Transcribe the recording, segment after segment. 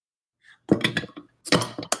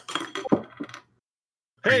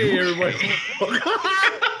Hey, everybody.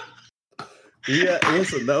 Yeah,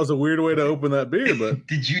 listen, that was a weird way to open that beer, but...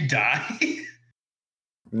 Did you die?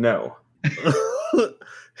 No.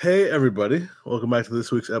 Hey, everybody. Welcome back to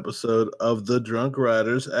this week's episode of The Drunk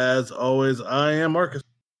Riders. As always, I am Marcus.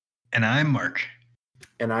 And I'm Mark.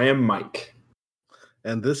 And I am Mike.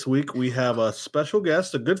 And this week we have a special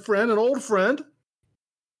guest, a good friend, an old friend.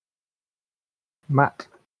 Matt.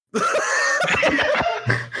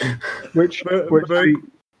 Which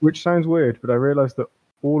sounds weird, but I realised that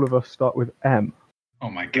all of us start with M. Oh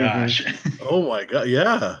my gosh. Mm-hmm. Oh my god,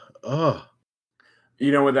 yeah. Oh.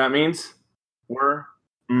 You know what that means? We're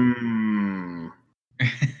I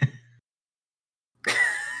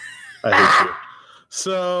hate you.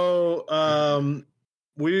 So,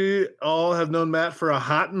 we all have known Matt for a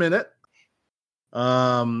hot minute.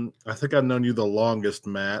 I think I've known you the longest,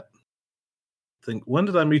 Matt. When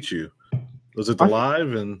did I meet you? Was it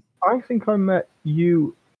live? And I think I met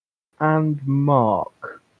you and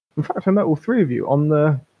Mark. In fact, I met all three of you on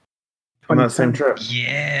that same trip.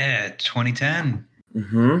 Yeah, 2010.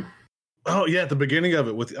 Mm-hmm. Oh yeah, at the beginning of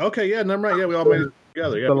it. Okay, yeah, no, I'm right. Yeah, we all made it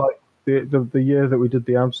together. Yeah, the year that we did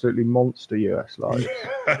the absolutely monster US live.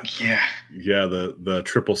 Yeah. Yeah, the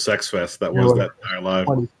triple sex fest that was that entire live.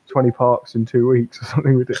 20 parks in 2 weeks or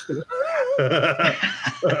something ridiculous.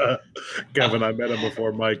 Gavin, I met him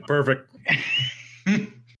before Mike. Perfect.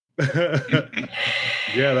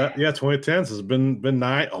 Yeah, 2010 has been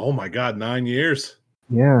 9. Oh my god, 9 years.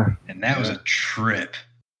 Yeah. And that was a trip.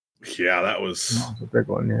 Yeah, that was a big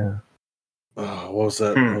one. Yeah. Oh, what was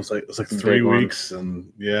that? It was like 3 weeks,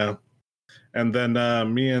 and yeah. And then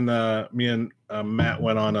me and Matt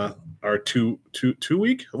went on our 1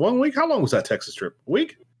 week. How long was that Texas trip? A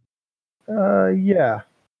week? Yeah.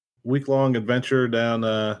 Week-long adventure down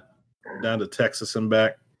to Texas and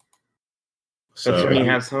back. So let me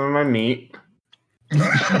have some of my meat.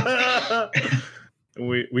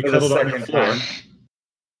 we cuddled on the floor.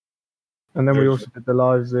 And then we also did the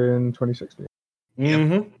lives in 2016.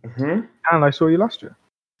 Mm-hmm. Mm-hmm. And I saw you last year.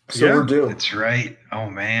 So we're due. That's right. Oh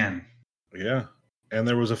man. Yeah. And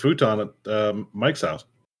there was a futon at Mike's house.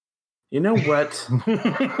 You know what?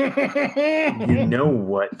 You know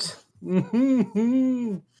what?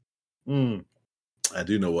 I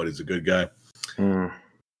do know what. He's a good guy. Mm.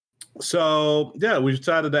 So, yeah, we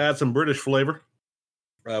decided to add some British flavor.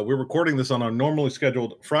 We're recording this on our normally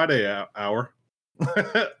scheduled Friday hour.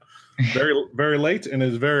 Very, very late, and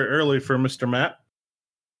it's very early for Mr. Matt.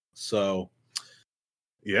 So,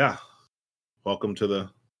 yeah. Welcome to the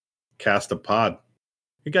cast of pod.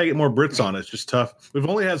 You got to get more Brits on it. It's just tough. We've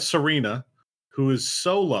only had Serena, who is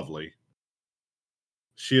so lovely.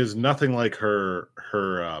 She is nothing like her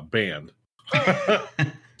band.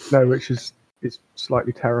 No, which is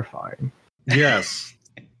slightly terrifying. Yes.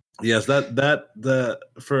 That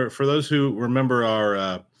for those who remember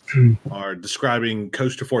our describing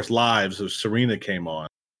Coast to Force lives as Serena came on.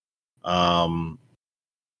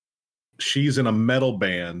 She's in a metal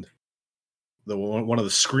band, one of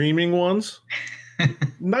the screaming ones.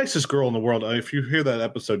 Nicest girl in the world. If you hear that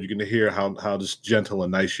episode, you can hear how just gentle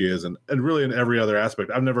and nice she is, and really in every other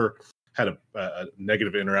aspect. I've never had a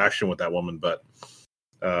negative interaction with that woman, but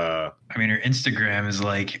I mean, her Instagram is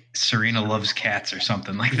like Serena loves cats or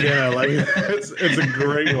something like that. Yeah, like it's a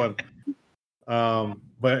great one.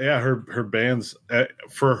 But yeah, her bands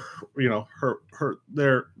for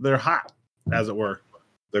they're hot, as it were.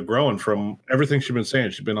 They're growing from everything she's been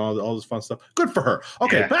saying. She's been all this fun stuff. Good for her.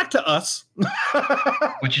 Okay, yeah. Back to us.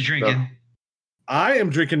 What you drinking? I am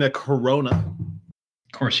drinking a Corona.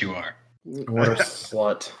 Of course you are. What a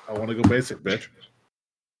slut. I want to go basic, bitch.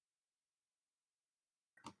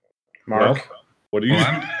 Mark, well, what are you?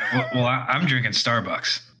 I'm drinking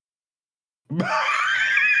Starbucks.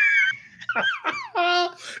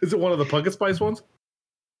 Is it one of the pumpkin spice ones?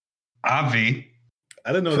 Obvi.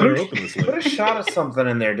 I didn't know they were open this late. Put a shot of something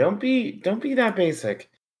in there. Don't be that basic.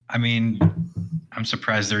 I mean, I'm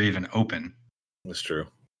surprised they're even open. That's true.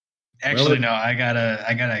 Actually, no. I got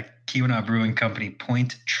a Keweenaw Brewing Company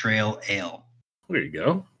Point Trail Ale. There you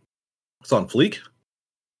go. It's on fleek.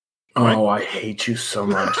 Oh, I hate you so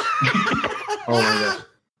much. Oh my god.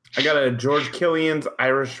 I got a George Killian's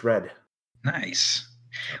Irish Red. Nice.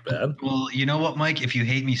 Not bad. Well, you know what, Mike? If you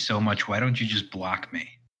hate me so much, why don't you just block me?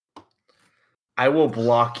 I will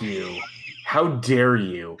block you. How dare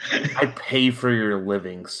you? I pay for your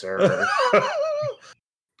living, sir.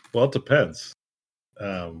 Well, it depends.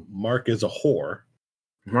 Mark is a whore.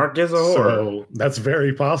 Mark is a whore. So that's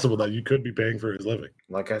very possible that you could be paying for his living.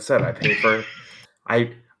 Like I said, I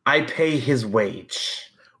pay his wage.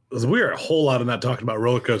 We are a whole lot of not talking about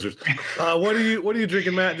roller coasters. What are you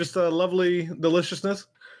drinking, Matt? Just a lovely deliciousness.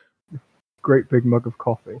 Great big mug of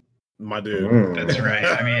coffee. My dude. That's right.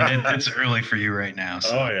 I mean, it's early for you right now.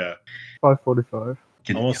 So. Oh yeah. 5:45.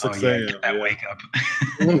 Almost 6 a.m. Get that wake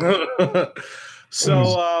up.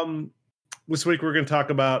 So this week we're going to talk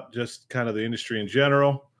about just kind of the industry in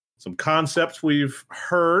general, some concepts we've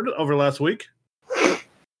heard over the last week.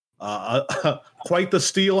 Quite the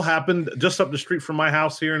steal happened just up the street from my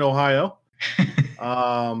house here in Ohio.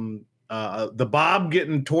 The Bob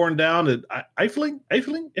getting torn down at Eiffeling?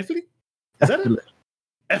 Is that it?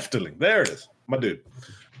 Efteling. There it is, my dude.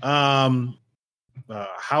 How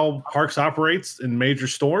Parks operates in major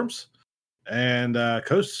storms, and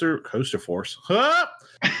Coaster Force.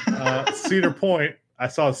 Cedar Point. I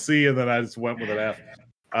saw a C and then I just went with an F.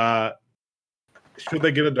 Should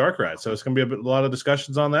they get a dark ride? So it's going to be a lot of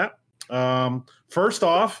discussions on that. First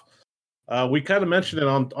off, we kind of mentioned it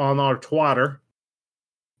on our Twitter,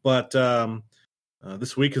 but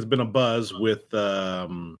this week has been a buzz with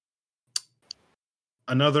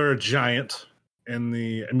another giant in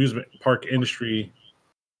the amusement park industry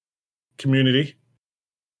community.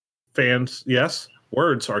 Fans, yes.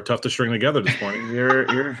 Words are tough to string together this morning.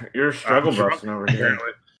 You're struggle busting over here.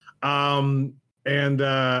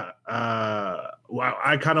 Well,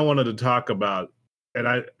 I kind of wanted to talk about,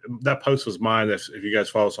 and that post was mine if you guys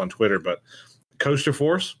follow us on Twitter, but Coaster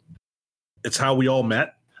Force, it's how we all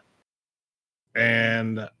met.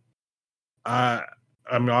 And I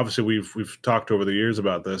mean, obviously we've talked over the years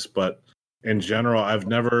about this, but in general,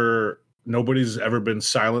 nobody's ever been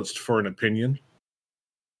silenced for an opinion.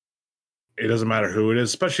 It doesn't matter who it is,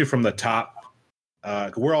 especially from the top.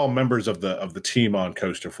 We're all members of the team on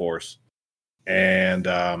Coaster Force, and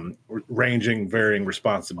ranging varying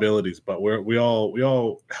responsibilities, but we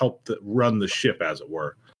all help run the ship, as it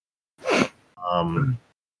were.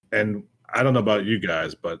 And I don't know about you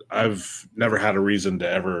guys, but I've never had a reason to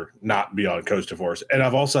ever not be on Coaster Force, and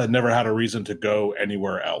I've also never had a reason to go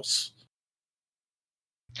anywhere else.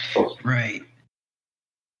 Right.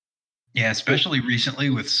 Yeah, especially recently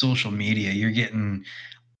with social media, you're getting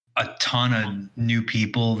a ton of new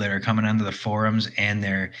people that are coming onto the forums, and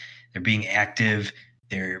they're being active.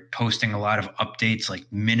 They're posting a lot of updates like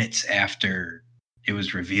minutes after it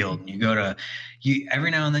was revealed. And you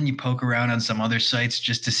every now and then you poke around on some other sites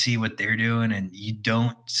just to see what they're doing, and you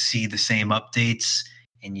don't see the same updates,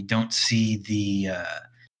 and you don't see the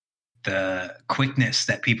quickness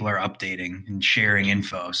that people are updating and sharing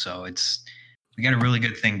info. So we got a really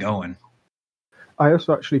good thing going. I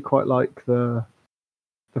also actually quite like the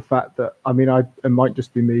fact that, I mean, it might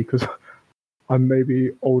just be me because I'm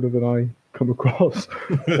maybe older than I come across,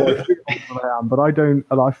 or I feel older than I am, but I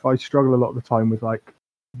struggle a lot of the time with like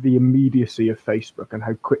the immediacy of Facebook and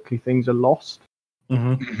how quickly things are lost.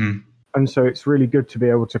 Mm-hmm. Mm-hmm. And so it's really good to be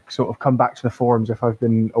able to sort of come back to the forums if I've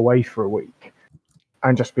been away for a week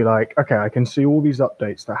and just be like, okay, I can see all these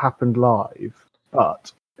updates that happened live,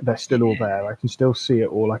 but they're still all there. I can still see it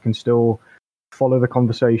all. I can still follow the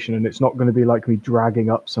conversation, and it's not going to be like me dragging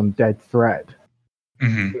up some dead thread.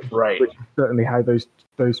 Mm-hmm. Right. Which is certainly how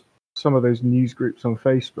some of those news groups on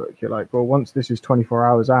Facebook, you're like, well, once this is 24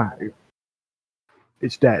 hours out,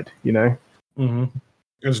 it's dead, you know? Mm-hmm.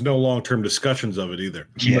 There's no long-term discussions of it either.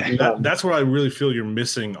 Yeah. That's what I really feel you're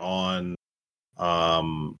missing on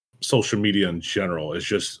social media in general, is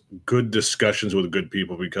just good discussions with good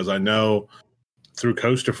people, because I know through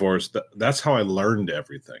Coaster Force, that's how I learned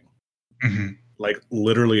everything. Mm-hmm. Like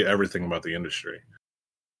literally everything about the industry.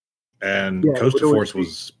 And Yeah, Coaster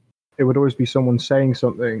Force it would always be someone saying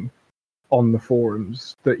something on the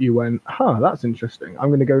forums that you went, that's interesting. I'm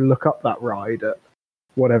going to go look up that ride at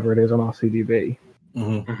whatever it is on RCDB.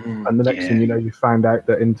 Mm-hmm. Mm-hmm. And the next thing you know, you found out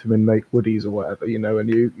that Intamin make Woodies or whatever, you know, and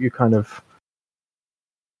you kind of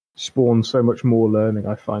spawn so much more learning,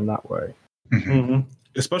 I find, that way. Mm-hmm. Mm-hmm.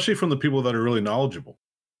 Especially from the people that are really knowledgeable.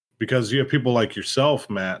 Because you have people like yourself,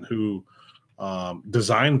 Matt, who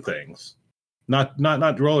design things.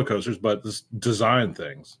 Not roller coasters, but just design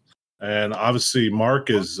things. And obviously, Mark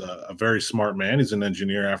is a very smart man. He's an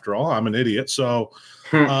engineer, after all. I'm an idiot, so.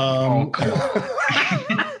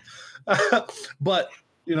 But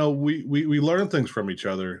you know, we learn things from each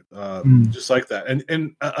other, just like that,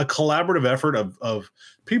 and a collaborative effort of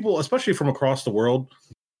people, especially from across the world,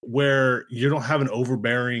 where you don't have an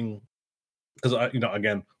overbearing. Because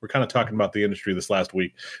again, we're kind of talking about the industry this last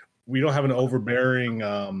week. We don't have an overbearing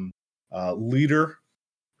leader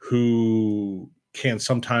who can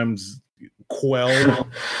sometimes quell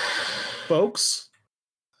folks,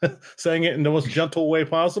 saying it in the most gentle way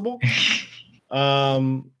possible.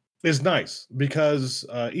 is nice because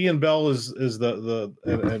Ian Bell is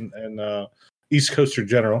the East Coaster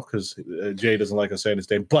general, because Jay doesn't like us saying his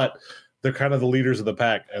name, but they're kind of the leaders of the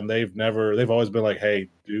pack, and they've always been like, hey,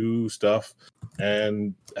 do stuff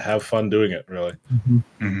and have fun doing it, really.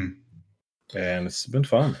 And it's been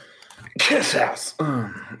fun. Kiss ass.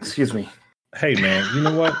 Excuse me. Hey, man, you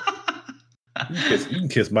know what? You can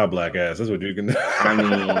kiss my black ass. That's what you can do. I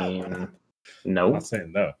mean, no. I'm not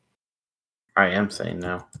saying no. I am saying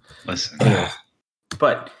no. Listen.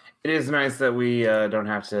 But it is nice that we don't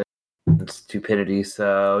have to stupidity,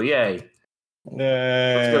 so yay.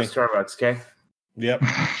 Yay. Let's go to Starbucks, okay? Yep.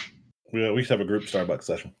 We should have a group Starbucks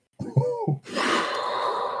session.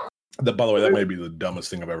 By the way, that may be the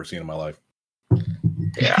dumbest thing I've ever seen in my life.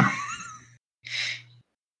 Yeah.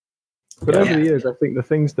 But over the years, I think the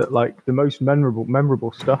things that like the most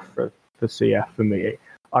memorable stuff for CF for me,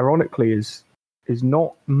 ironically, is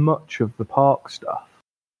not much of the park stuff.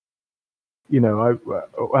 You know,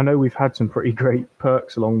 I know we've had some pretty great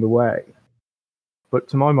perks along the way, but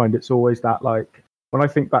to my mind, it's always that, like, when I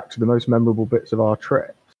think back to the most memorable bits of our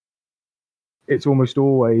trip, it's almost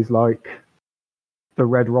always like the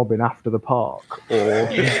Red Robin after the park, or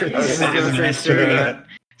sit in the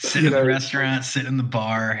restaurant, sit in the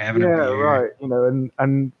bar, having a beer. Yeah, right. You know,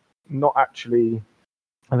 and not actually.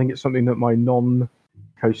 I think it's something that my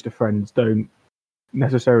non-coaster friends don't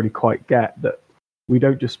necessarily quite get, that we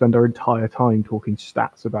don't just spend our entire time talking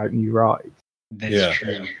stats about new rides. That's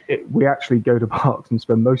true. We actually go to parks and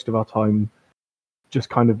spend most of our time just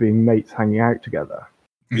kind of being mates hanging out together.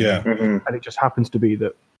 Yeah. Mm-hmm. And it just happens to be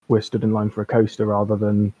that we're stood in line for a coaster rather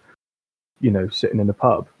than, you know, sitting in a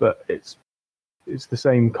pub. But it's the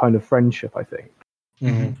same kind of friendship, I think.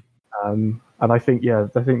 Mm-hmm. And I think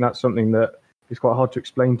that's something that is quite hard to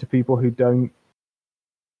explain to people who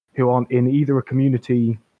aren't in either a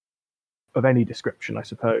community of any description, I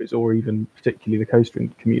suppose, or even particularly the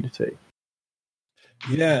coastering community.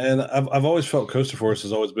 Yeah, and I've always felt Coaster Force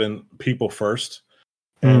has always been people first.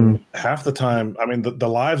 And half the time, I mean, the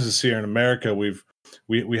lives this year in America, we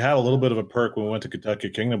had a little bit of a perk when we went to Kentucky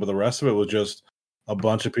Kingdom, but the rest of it was just a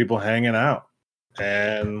bunch of people hanging out.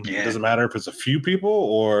 And it doesn't matter if it's a few people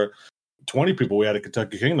or 20 people we had at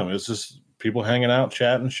Kentucky Kingdom. It's just people hanging out,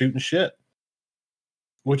 chatting, shooting shit,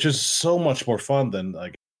 which is so much more fun than,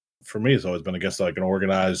 like, for me, it's always been against like an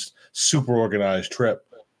organized, super organized trip.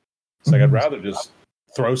 It's like I'd rather just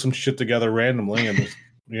throw some shit together randomly and just,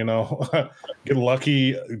 you know, get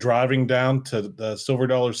lucky driving down to the Silver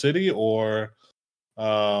Dollar City, or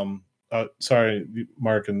sorry,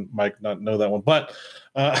 Mark and Mike not know that one, but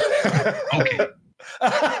okay.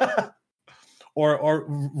 or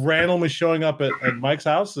randomly showing up at Mike's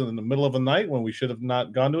house in the middle of the night when we should have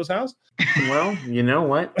not gone to his house. Well, you know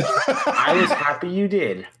what? I was happy you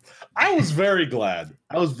did. I was very glad.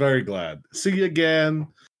 See you again.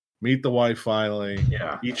 Meet the wife finally.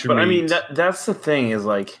 Yeah. Eat your meat. I mean, that's the thing is,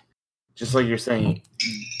 like, just like you're saying,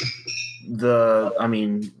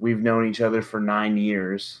 we've known each other for 9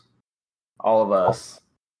 years, all of us,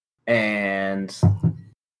 and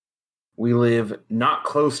we live not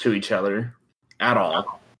close to each other at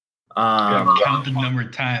all. Count the number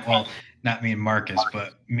of times. Well, not me and Marcus,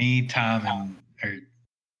 but me, Tom, and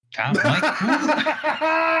Tom, Mike,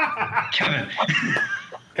 Kevin.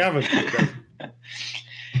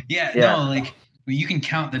 Yeah, no, like, you can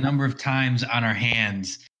count the number of times on our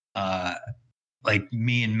hands, like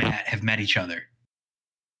me and Matt have met each other.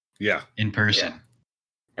 Yeah, in person,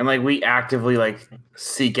 and like we actively like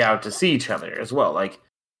seek out to see each other as well. Like,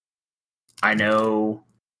 I know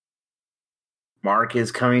Mark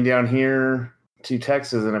is coming down here to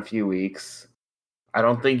Texas in a few weeks. I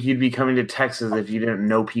don't think you'd be coming to Texas if you didn't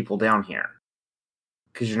know people down here,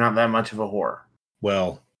 because you're not that much of a whore.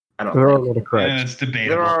 Well, I don't. There are a lot of creds. Yeah, it's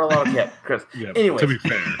debatable. There are a lot of creds. Yeah, anyway, to be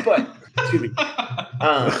fair,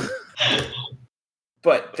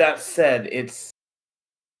 but that said,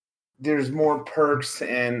 there's more perks,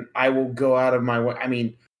 and I will go out of my way. I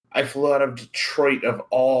mean, I flew out of Detroit, of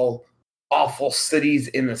all awful cities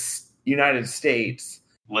in the United States,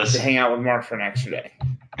 to hang out with Mark for an extra day.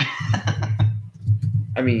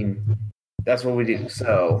 I mean, that's what we do.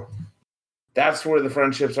 So that's where the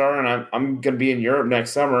friendships are, and I'm going to be in Europe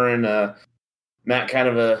next summer, and Matt kind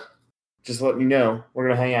of just let me know. We're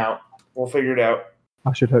going to hang out. We'll figure it out.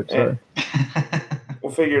 I should hope so.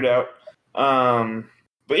 We'll figure it out.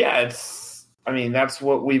 But yeah, that's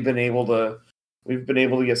what we've been able to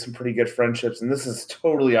get some pretty good friendships, and this is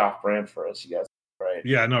totally off brand for us, you guys, right?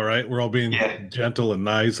 Yeah, I know, right? We're all being gentle and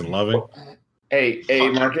nice and loving. Hey,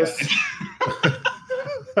 Marcus.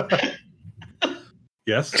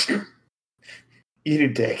 Yes. Eat a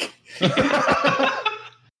dick.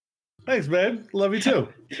 Thanks, babe. Love you too.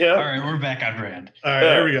 Yeah. All right, we're back on brand. All right,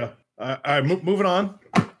 there we go. All right, moving on.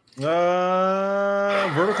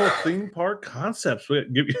 Vertical theme park concepts.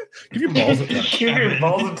 Wait, give your balls a touch. Give your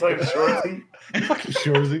balls a touch, Shorzy. Fucking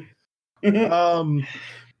Shorzy.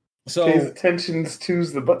 So Pays attention to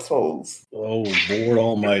the buttholes. oh Lord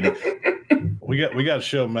Almighty, we got to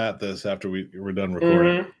show Matt this after we're done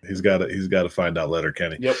recording. He's got to find out later,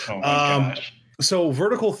 Kenny. Yep. Oh my gosh. So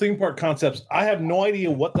vertical theme park concepts. I have no idea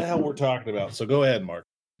what the hell we're talking about. So go ahead, Mark.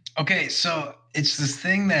 Okay, so it's this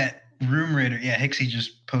thing that Room Raider, Hixie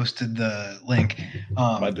just posted the link.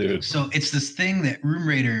 My dude. So it's this thing that Room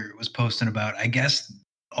Raider was posting about. I guess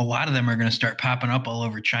a lot of them are going to start popping up all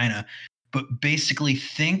over China. But basically,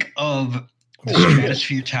 think of the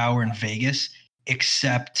Stratosphere Tower in Vegas,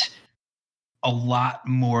 except a lot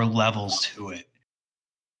more levels to it.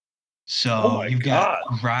 So you've got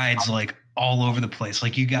rides like all over the place.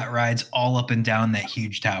 Like you got rides all up and down that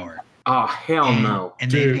huge tower. Oh hell no! And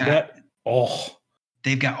Dude,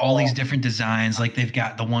 they've got all these different designs. Like they've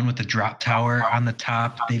got the one with the drop tower on the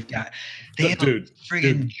top. They have a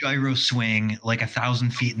friggin' gyro swing like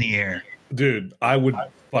 1,000 feet in the air. Dude, I would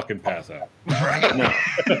fucking pass out. Right? No.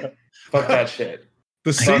 Fuck that shit.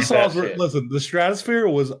 The seesaws were listen. The Stratosphere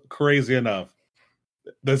was crazy enough.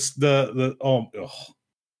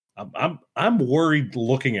 I'm worried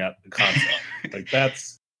looking at the concept. Like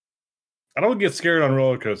that's. I don't get scared on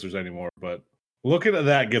roller coasters anymore, but looking at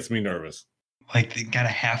that gets me nervous. Like they got a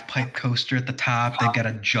half pipe coaster at the top. They got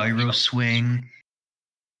a gyro swing.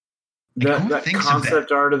 Like, That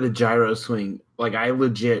concept art of the gyro swing, like I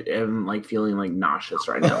legit am like feeling like nauseous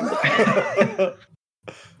right now.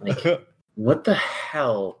 Like, what the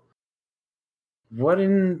hell? What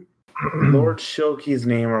in Lord Shoki's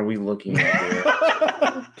name are we looking at here?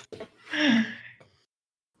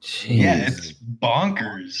 Yeah, it's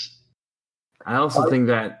bonkers. I also think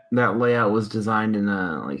that layout was designed in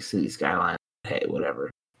a like city skyline. Hey,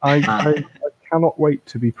 whatever. I cannot wait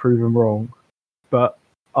to be proven wrong, but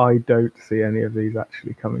I don't see any of these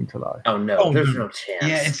actually coming to life. Oh no, there's no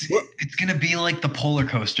chance. Yeah, it's gonna be like the polar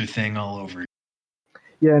coaster thing all over.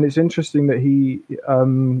 Yeah, and it's interesting that he. I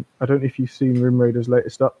don't know if you've seen Rim Raider's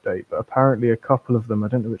latest update, but apparently a couple of them. I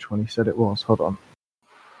don't know which one he said it was. Hold on.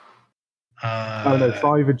 Oh no,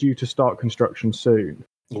 5 are due to start construction soon.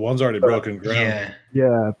 The one's already broken ground.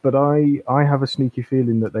 Yeah, but I have a sneaky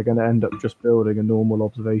feeling that they're going to end up just building a normal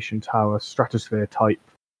observation tower, stratosphere type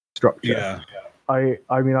structure. Yeah. I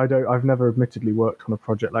mean, I've never admittedly worked on a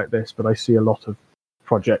project like this, but I see a lot of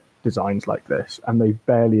project designs like this, and they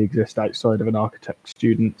barely exist outside of an architect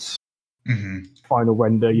student's final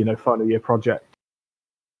render, final year project.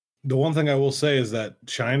 The one thing I will say is that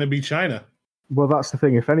China be China. Well, that's the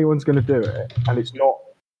thing. If anyone's going to do it, and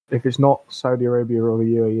if it's not Saudi Arabia or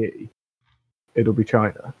the UAE, it'll be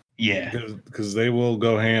China. Yeah. Because they will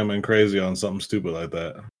go ham and crazy on something stupid like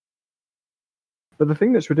that. But the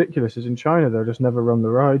thing that's ridiculous is in China, they'll just never run the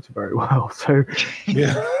rides very well. So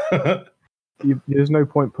yeah, there's no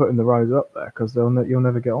point putting the rides up there because you'll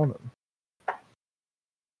never get on them.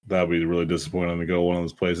 That'd be really disappointing to go one of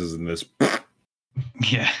those places in this.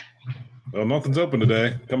 Yeah. Well, nothing's open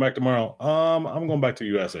today. Come back tomorrow. I'm going back to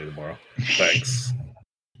USA tomorrow. Thanks.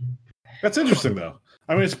 That's interesting, though.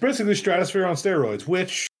 I mean, it's basically Stratosphere on steroids,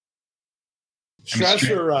 which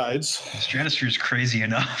Stratosphere rides. Stratosphere is crazy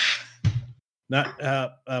enough. Not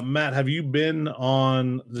Matt, have you been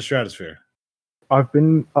on the Stratosphere? I've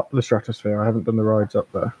been up the Stratosphere. I haven't done the rides up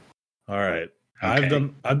there. All right. Okay.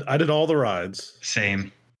 I did all the rides.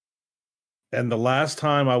 Same. And the last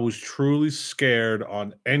time I was truly scared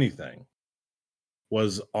on anything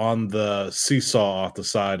was on the seesaw off the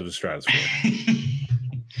side of the Stratosphere.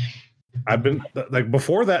 I've been like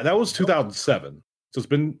before that. That was 2007. So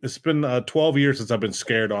it's been 12 years since I've been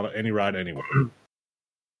scared on any ride anywhere.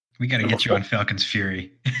 We got to get you on Falcon's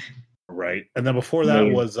Fury. Right. And then before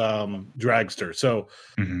that was Dragster. So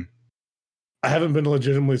I haven't been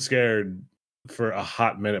legitimately scared for a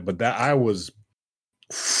hot minute, but that I was.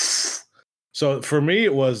 So for me,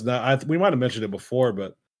 it was we might have mentioned it before,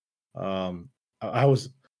 but I was,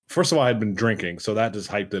 first of all, I had been drinking, so that just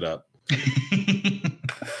hyped it up.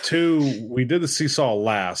 2, we did the seesaw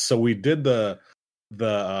last, so we did the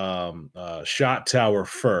shot tower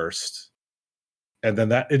first. And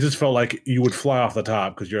then it just felt like you would fly off the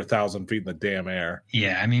top because you're 1,000 feet in the damn air.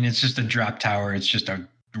 Yeah, I mean, it's just a drop tower. It's just a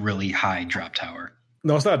really high drop tower.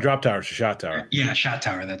 No, it's not a drop tower. It's a shot tower. Yeah, shot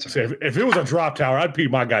tower. That's okay. So if it was a drop tower, I'd pee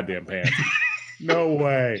my goddamn pants. No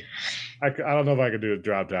way. I don't know if I could do a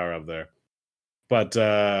drop tower up there. But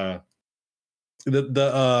the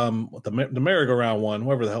merry-go-round one,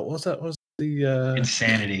 whatever the hell was that? Was the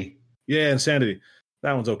Insanity? Yeah, Insanity.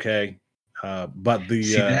 That one's okay. But the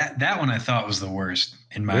See, that one I thought was the worst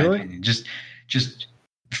in my opinion. Just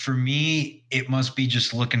for me, it must be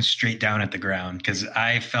just looking straight down at the ground because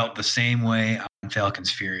I felt the same way on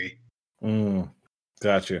Falcon's Fury.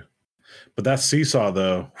 Gotcha. But that seesaw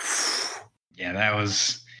though. Yeah, that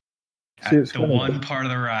was See, the one part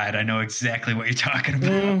of the ride. I know exactly what you're talking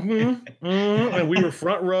about. And we were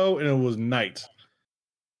front row, and it was night.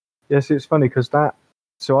 Yes, it's funny because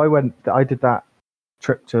So I did that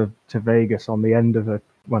trip to Vegas on the end of it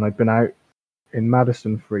when I'd been out in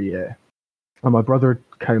Madison for a year, and my brother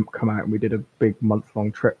had come out, and we did a big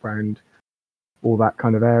month-long trip around all that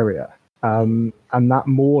kind of area. And that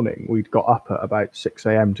morning, we'd got up at about 6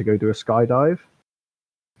 a.m. to go do a skydive.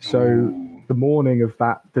 So the morning of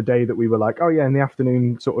the day that we were like, oh yeah, in the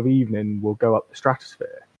afternoon, sort of evening, we'll go up the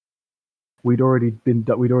stratosphere. We'd already done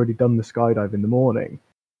the skydive in the morning,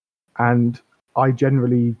 and I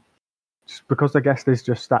generally, because I guess there's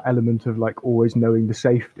just that element of like always knowing the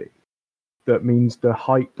safety, that means the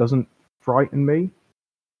height doesn't frighten me.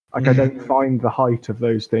 Like I don't find the height of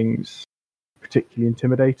those things particularly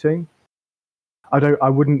intimidating. I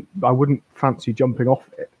wouldn't fancy jumping off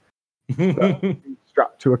it. But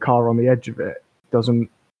strapped to a car on the edge of it doesn't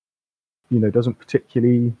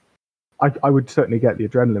particularly. I would certainly get the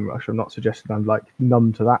adrenaline rush. I'm not suggesting I'm like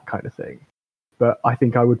numb to that kind of thing, but I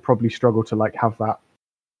think I would probably struggle to like have that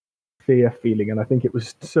fear feeling, and I think it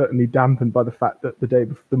was certainly dampened by the fact that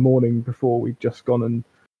the morning before we'd just gone and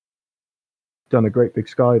done a great big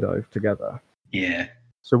skydive together. Yeah.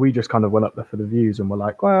 So we just kind of went up there for the views, and we're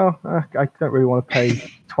like, well, I don't really want to pay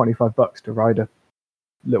 $25 to ride a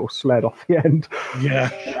little sled off the end.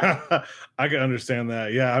 Yeah, I can understand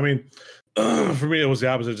that. Yeah, I mean, for me, it was the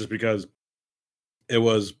opposite, just because it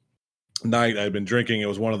was night. I'd been drinking. It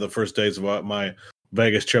was one of the first days of my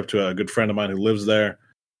Vegas trip to a good friend of mine who lives there,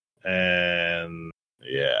 and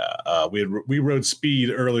yeah, we rode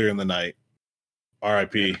speed earlier in the night.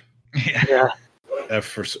 R.I.P. Yeah. F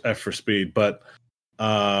for speed, but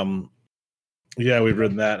yeah, we've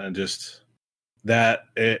ridden that, and just that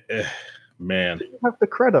man. Did you have the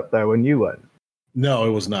cred up there when you went? No,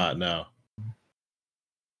 it was not. No,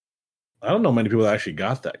 I don't know many people that actually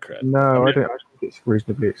got that cred. No, I don't. I think it's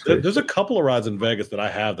reasonably exclusive. There's a couple of rides in Vegas that I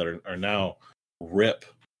have that are now RIP.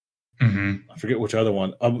 Mm-hmm. I forget which other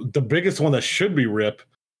one. The biggest one that should be RIP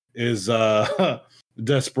is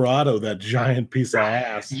Desperado, that giant piece of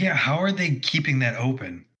ass. Yeah, how are they keeping that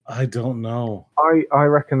open? I don't know. I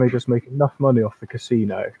reckon they just make enough money off the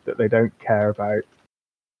casino that they don't care about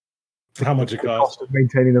how much it costs. The cost of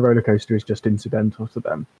maintaining the roller coaster is just incidental to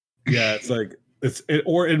them. Yeah, it's like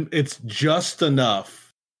it's just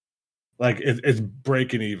enough. Like it's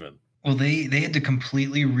breaking even. Well, they had to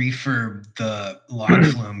completely refurb the lock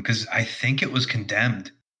flume because I think it was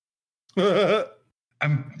condemned.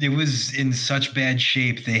 It was in such bad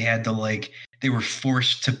shape they had to they were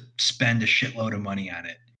forced to spend a shitload of money on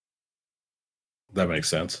it. That makes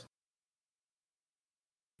sense.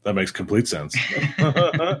 That makes complete sense.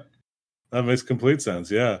 That makes complete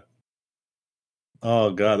sense. Yeah.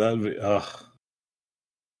 Oh God, that'd be. Oh,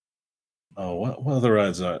 what other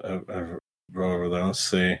rides I rode over there? Let's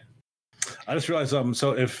see. I just realized something.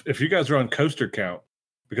 So if you guys are on coaster count,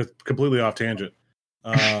 because completely off tangent,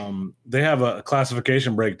 they have a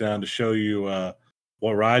classification breakdown to show you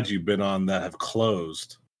what rides you've been on that have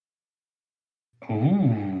closed.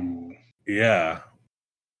 Ooh. Yeah.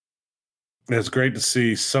 It's great to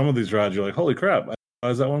see some of these rides. You're like, holy crap, why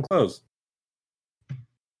is that one closed?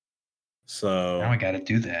 So now I got to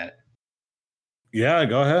do that. Yeah,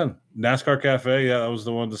 go ahead. NASCAR Cafe. Yeah, that was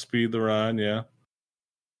the one to speed the ride. Yeah.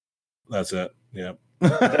 That's it. Yeah.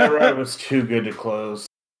 That ride was too good to close.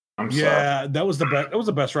 I'm sorry. That was the best. That was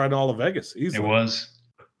the best ride in all of Vegas. Easily. It was.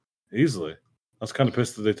 Easily. I was kind of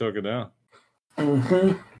pissed that they took it down.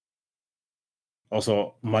 Mm-hmm.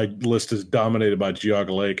 Also, my list is dominated by Geauga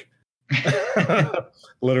Lake.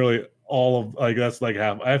 Literally all of that's like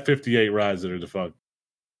half. I have 58 rides that are defunct,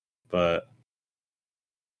 but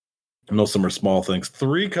most of them are small things.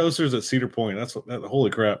 3 coasters at Cedar Point. That's holy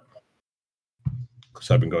crap.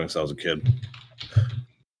 Because I've been going since I was a kid.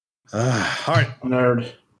 All right,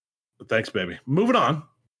 nerd. Thanks, baby. Moving on,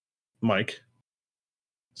 Mike.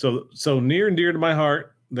 So near and dear to my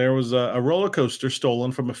heart, there was a roller coaster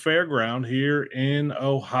stolen from a fairground here in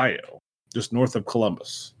Ohio, just north of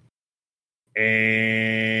Columbus.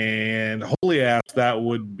 And holy ass, that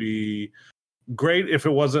would be great if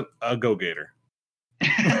it wasn't a Go-Gator.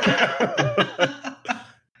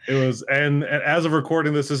 It was, and as of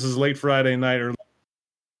recording this is late Friday night.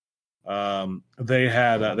 They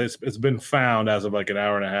had it's been found as of like an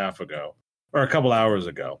hour and a half ago, or a couple hours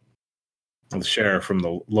ago. The sheriff from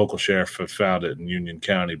the local sheriff found it in Union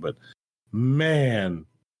County, but man,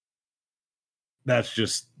 that's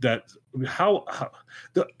just that. How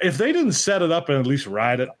if they didn't set it up and at least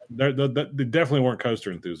ride it, they definitely weren't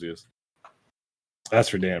coaster enthusiasts. That's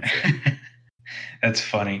for damn sure. That's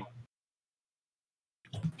funny.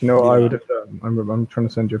 You know what I would have done? I'm trying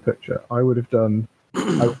to send you a picture. I would have done.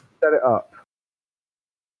 I would set it up.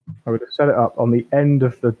 I would have set it up on the end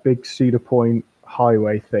of the big Cedar Point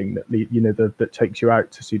highway thing that takes you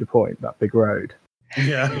out to Cedar Point, that big road.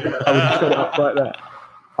 Yeah. I would have set it up right there,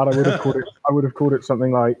 and I would have called it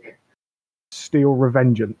something like Steel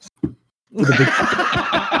Revengeance. With a big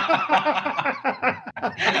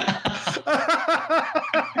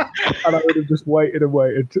and I would have just waited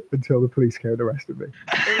until the police came and arrested me.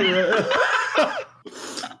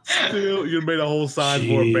 Still, you made a whole sign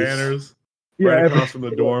for banners Yeah, across from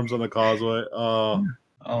the dorms on the causeway.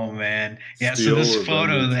 Oh man, yeah. Steel So this or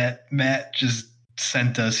photo vengeance. that Matt just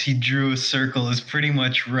sent us, he drew a circle is pretty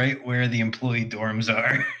much right where the employee dorms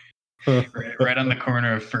are, right on the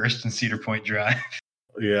corner of First and Cedar Point Drive.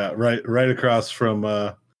 Yeah, right across from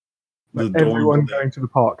the everyone dorm. going to the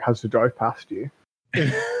park has to drive past you.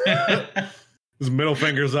 His middle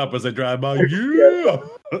fingers up as they drive by. Yeah.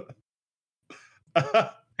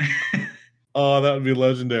 Oh, that would be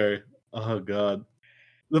legendary. Oh God.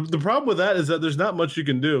 The problem with that is that there's not much you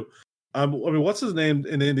can do. I mean, what's his name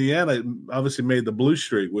in Indiana? Obviously made the Blue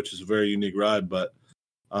Streak, which is a very unique ride, but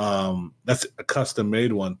that's a custom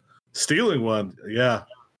made one. Stealing one, yeah.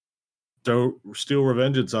 Throw Steel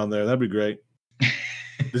Revengeance on there. That'd be great.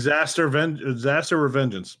 Disaster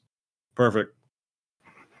Revengeance. Perfect.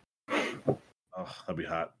 Oh, that'd be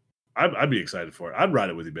hot. I'd be excited for it. I'd ride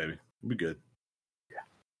it with you, baby. It'd be good.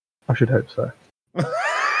 I should hope so.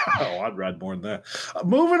 Oh, I'd ride more than that.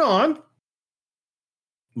 Moving on.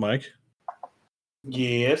 Mike,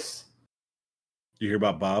 Yes. you hear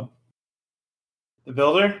about Bob? The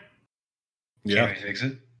builder? Yeah. Can we fix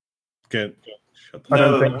it? Can't. Shut I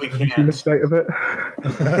No, don't we think. Have you can't. seen the state of it?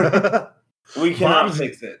 the We cannot Bob's-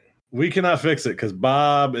 fix it. We cannot fix it because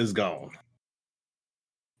Bob is gone.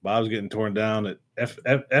 Bob's getting torn down at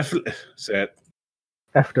say it.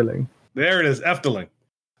 Efteling. There it is, Efteling.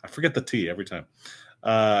 I forget the T every time.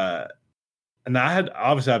 And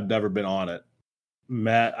I've never been on it.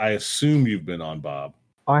 Matt, I assume you've been on Bob.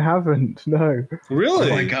 I haven't. No. Really?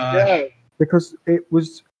 Oh my gosh. Yeah, because it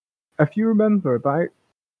was. If you remember it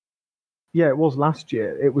was last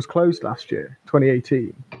year. It was closed last year,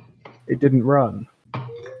 2018. It didn't run,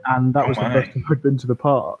 and that was the first time I'd been to the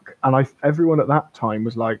park. And everyone at that time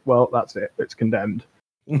was like, "Well, that's it. It's condemned.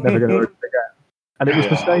 Never going to open again." And it was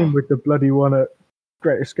the same with the bloody one at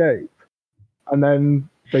Great Escape. And then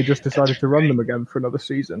they just decided to run them again for another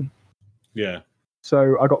season. Yeah.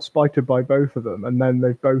 So I got spited by both of them, and then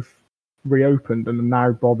they've both reopened, and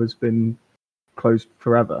now Bob has been closed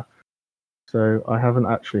forever. So I haven't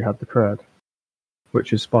actually had the cred,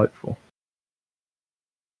 which is spiteful.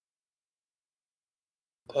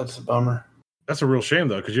 That's a bummer. That's a real shame,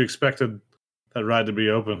 though, because you expected that ride to be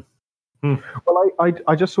open. Well,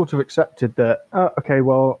 I just sort of accepted that. Okay,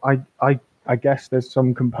 well, I guess there's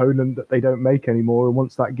some component that they don't make anymore, and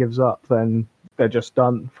once that gives up, then they're just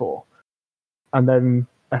done for. And then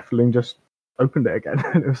Efteling just opened it again,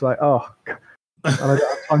 and it was like, oh, and I don't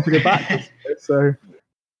have time to go back. So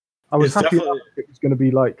I was It's happy definitely- enough it was going to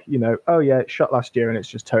be like, oh yeah, it shut last year and it's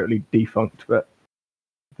just totally defunct, but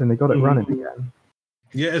then they got it running again.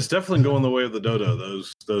 Yeah, it's definitely going the way of the dodo.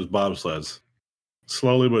 Those bobsleds,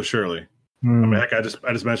 slowly but surely. I mean, heck, I just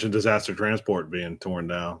mentioned disaster transport being torn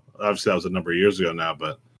down. Obviously, that was a number of years ago now, and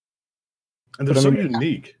they're But I so mean,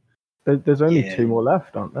 unique. There's only Yeah. 2 more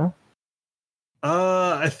left, aren't there?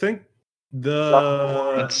 I think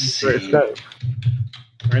Let's Great see. Escape.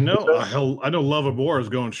 I know Love Abor is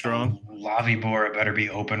going strong. Lavibora better be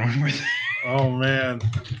open when we're there. Oh man,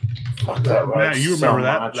 Fuck that ride Matt, you so remember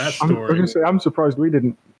that much. that I was story? going to say, I'm surprised we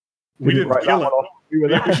didn't We didn't write kill that it. one off. We were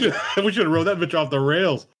Yeah, there. we should have rode that bitch off the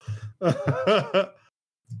rails.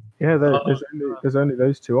 Yeah, there's only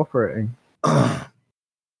those 2 operating. Yeah,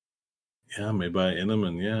 made by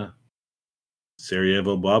Inman. Yeah,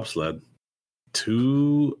 Sarajevo bobsled.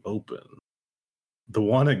 2 open. The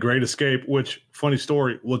one at Great Escape, which funny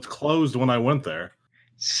story, was closed when I went there.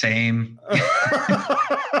 Same.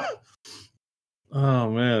 Oh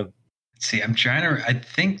man, Let's see, I'm trying to. I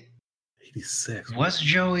think 86.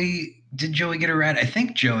 Did Joey get a ride? I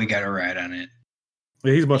think Joey got a ride on it.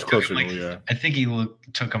 Yeah, he's much It took closer him than we are. I think he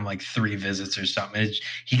took him like 3 visits or something.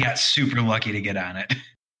 He got super lucky to get on it.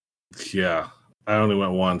 Yeah, I only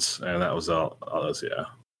went once, and that was all. Yeah.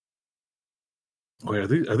 Wait,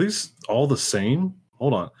 are these all the same?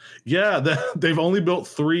 Hold on. Yeah, they've only built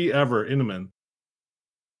 3 ever in Inman.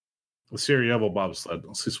 The Sarajevo bobsled.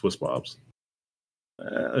 Let's see Swiss Bobs.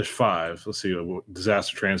 There's 5. Let's see.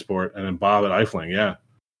 Disaster Transport. And then Bob at Eifling. Yeah.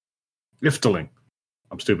 Ifteling.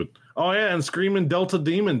 I'm stupid. Oh, yeah. And Screaming Delta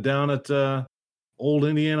Demon down at Old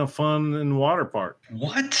Indiana Fun and Water Park.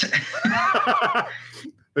 What?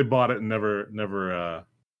 They bought it and never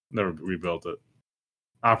rebuilt it.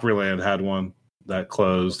 Opryland had one that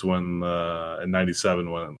closed when in '97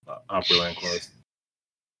 when Opryland closed.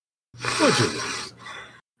 Which is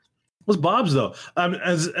was Bob's though.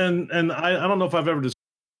 And I don't know if I've ever just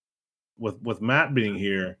with Matt being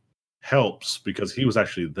here helps because he was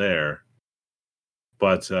actually there.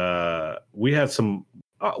 But we had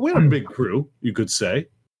we had a big crew, you could say.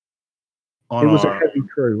 It was a heavy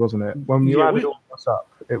crew, wasn't it? When you added all this up,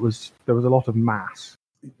 there was a lot of mass.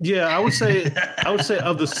 Yeah, I would say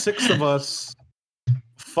of the 6 of us,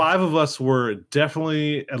 5 of us were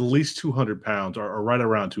definitely at least 200 pounds or right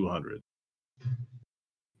around 200.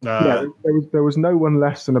 Yeah, there was no one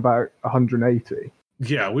less than about 180.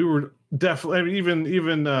 Yeah, we were definitely. I mean,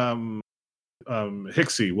 even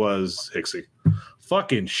Hixie was Hixie.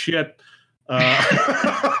 Fucking shit.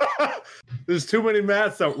 There's too many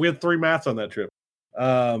mats. We had 3 mats on that trip.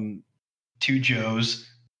 2 Joes.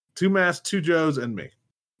 2 mats, 2 Joes, and me.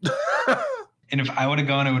 And if I would have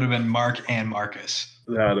gone, it would have been Mark and Marcus.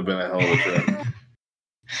 That would have been a hell of a trip.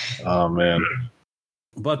 Oh man.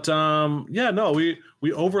 But yeah, no, we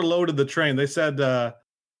overloaded the train. They said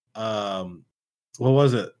what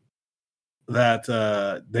was it?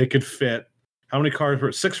 That they could fit how many cars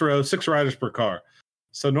per 6 rows, 6 riders per car.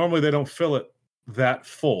 So normally they don't fill it that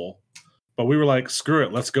full. But we were like, screw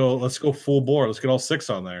it, let's go full bore. Let's get all 6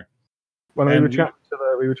 on there. When we were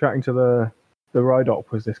chatting to the ride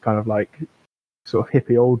op was this kind of like sort of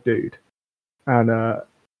hippie old dude. And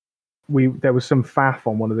there was some faff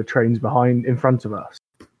on one of the trains in front of us,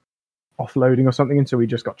 offloading or something, and so we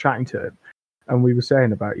just got chatting to him. And we were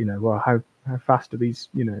saying about, well, how fast are these,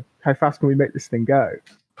 how fast can we make this thing go?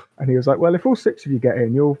 And he was like, well, if all 6 of you get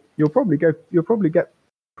in, you'll probably get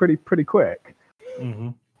pretty quick. Mm-hmm.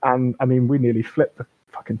 And I mean, we nearly flipped the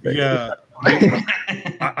fucking thing. Yeah.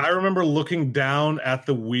 I remember looking down at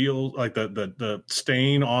the wheel, like the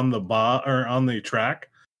stain on the or on the track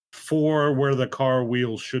for where the car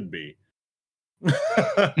wheels should be.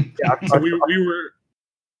 Yeah,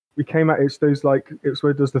 we came at it's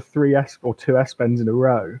where it does the 3 S or 2 S bends in a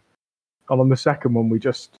row. And on the second one, we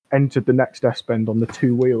just entered the next S bend on the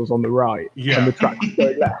 2 wheels on the right. Yeah. And the track was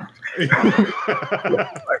going left.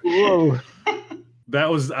 Like, whoa. That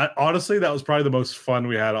was honestly, that was probably the most fun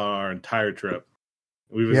we had on our entire trip.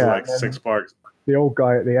 We was 6 parks. The old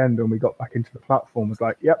guy at the end, when we got back into the platform, was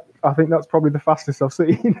like, "Yep, I think that's probably the fastest I've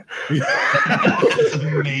seen." That's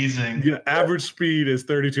amazing. Yeah, average speed is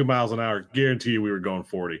 32 miles an hour. Guarantee you, we were going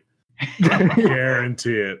 40.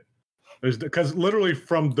 Guarantee it. Because literally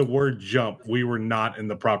from the word jump, we were not in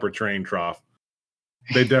the proper train trough.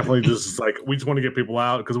 They definitely just like we just want to get people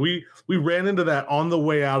out because we ran into that on the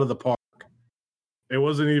way out of the park. It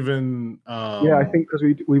wasn't even. Yeah, I think because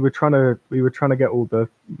we were trying to get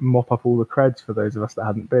mop up all the creds for those of us that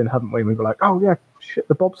hadn't been, hadn't we? And we were like, oh yeah, shit,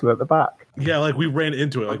 the bobsled at the back. Yeah, like we ran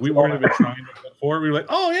into it. Like we weren't even trying to look for it. We were like,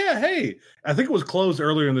 oh yeah, hey. I think it was closed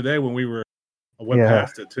earlier in the day when we went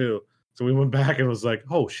past it too. So we went back and was like,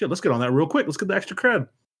 oh shit, let's get on that real quick. Let's get the extra cred.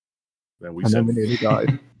 Then we nearly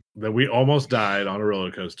died. Then we almost died on a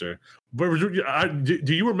roller coaster. But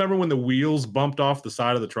do you remember when the wheels bumped off the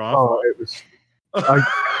side of the trough? Oh, it was. I've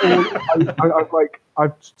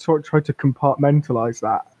sort of tried to compartmentalize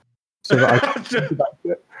that so that I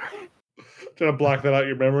trying to block that out of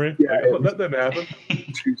your memory. Yeah, that didn't happen.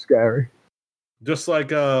 Too scary. Just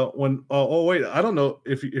like when wait, I don't know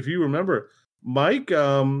if you remember Mike.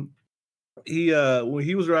 He when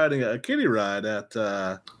he was riding a kiddie ride at.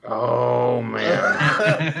 Oh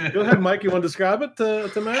man! Go ahead, Mike. You want to describe it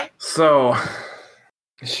to Matt? So,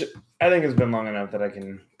 I think it's been long enough that I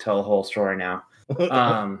can tell the whole story now.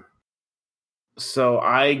 So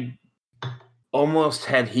I almost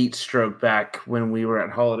had heat stroke back when we were at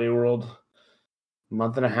Holiday World a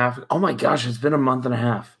month and a half. Oh my gosh, it's been a month and a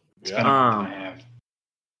half. It's been a month and a half.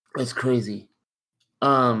 It's crazy.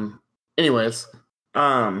 Anyways,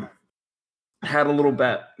 had a little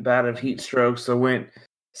bad of heat stroke, so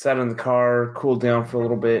sat in the car, cooled down for a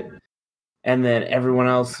little bit, and then everyone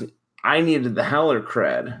else, I needed the howler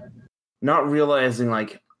cred, not realizing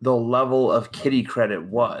like the level of kiddie credit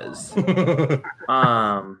was.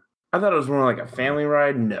 I thought it was more like a family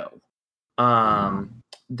ride. No.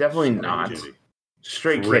 Definitely not. Kiddie.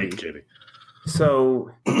 Straight kiddie.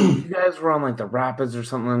 So you guys were on like the rapids or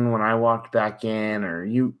something when I walked back in, or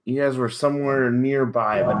you guys were somewhere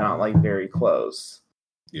nearby but not like very close.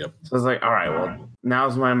 Yep. So I was like, all right, well,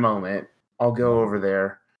 now's my moment. I'll go over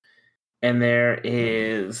there. And there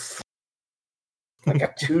is like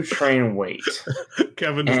a 2-train wait.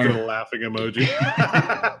 Kevin just did a laughing emoji.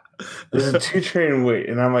 There's a 2-train wait,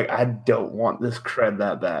 and I'm like, I don't want this cred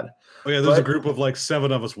that bad. Oh yeah, there's a group of like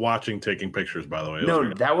 7 of us watching, taking pictures. By the way,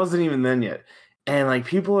 No, that wasn't even then yet. And like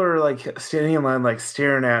people are like standing in line, like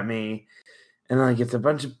staring at me, and like it's a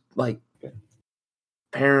bunch of like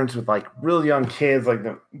parents with like real young kids. Like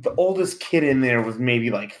the oldest kid in there was maybe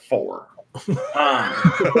like 4. So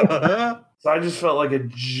I just felt like a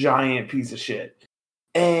giant piece of shit.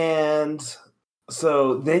 And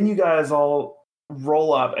so then you guys all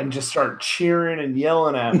roll up and just start cheering and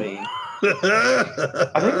yelling at me.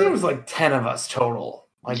 I think there was like 10 of us total.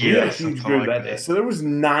 Like we had a huge group that day. So there was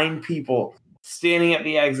 9 people standing at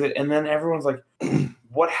the exit, and then everyone's like,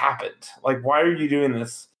 what happened? Like, why are you doing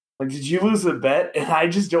this? Like, did you lose a bet? And I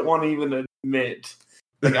just don't want to even admit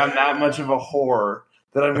like I'm that much of a whore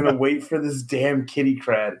that I'm gonna wait for this damn kitty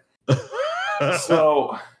cred.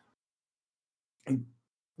 So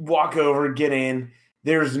walk over, get in.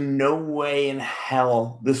 There's no way in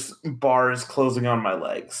hell this bar is closing on my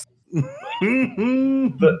legs.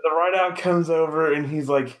 the ride out comes over and he's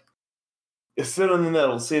like, sit in the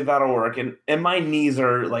middle, see if that'll work. And my knees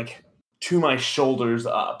are like to my shoulders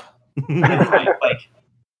up. Like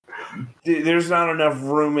there's not enough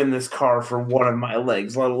room in this car for one of my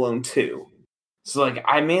legs, let alone 2. So like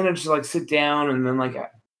I managed to like sit down, and then like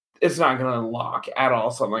it's not gonna lock at all.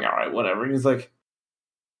 So I'm like, all right, whatever. And he's like,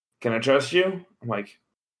 can I trust you? I'm like,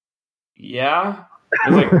 yeah.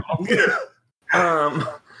 He's like,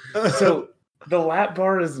 so the lap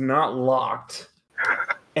bar is not locked,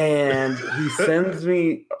 and he sends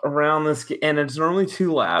me around this, and it's normally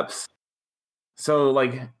 2 laps. So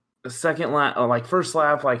like the second lap, or like first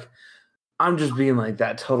lap, like I'm just being like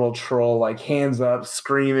that total troll, like hands up,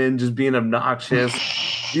 screaming, just being obnoxious.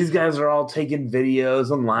 These guys are all taking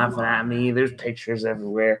videos and laughing at me. There's pictures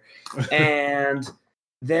everywhere. And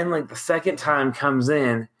then like the second time comes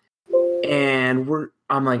in, and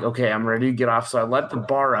I'm like, okay, I'm ready to get off. So I let the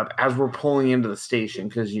bar up as we're pulling into the station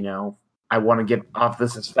because, you know, I want to get off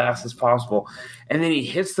this as fast as possible. And then he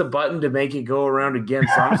hits the button to make it go around again.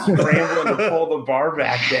 So I'm scrambling to pull the bar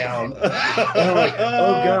back down. And I'm like,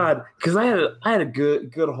 oh God. Because I had a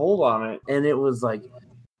good hold on it. And it was like,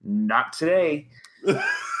 not today.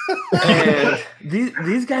 And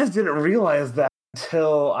these guys didn't realize that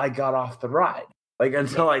until I got off the ride. Like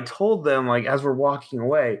until I told them, like as we're walking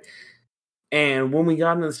away. And when we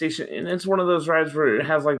got into the station, and it's one of those rides where it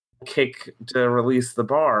has like a kick to release the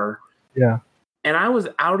bar. Yeah. And I was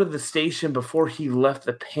out of the station before he left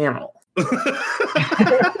the panel.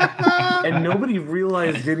 And nobody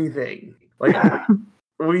realized anything. Like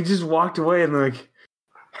we just walked away and like,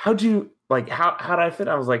 how'd I fit?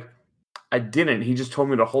 I was like, I didn't. He just told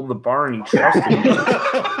me to hold the bar and he trusted me.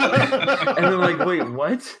 And they're like, wait,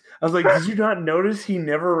 what? I was like, did you not notice he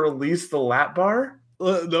never released the lap bar?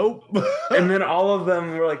 Nope. And then all of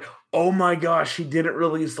them were like, oh my gosh, he didn't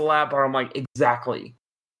release the lap bar. I'm like, exactly.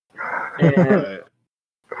 And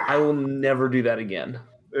I will never do that again.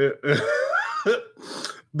 The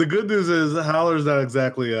good news is Howler's not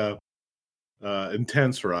exactly a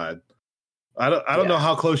intense ride. I don't know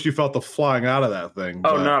how close you felt to flying out of that thing.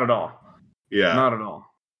 Oh, not at all. Yeah, not at all.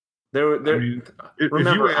 If you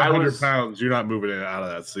weigh 100 pounds, you're not moving in and out of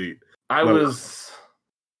that seat.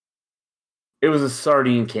 It was a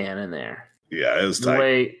sardine can in there. Yeah, it was tight. The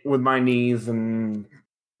way with my knees and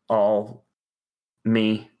all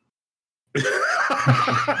me.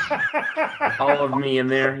 All of me in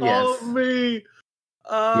there, yes. All of me.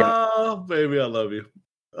 Oh, yep. Baby, I love you.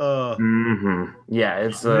 Yeah,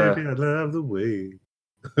 it's baby, I love the way.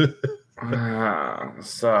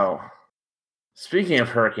 So, speaking of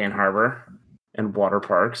Hurricane Harbor and water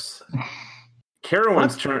parks,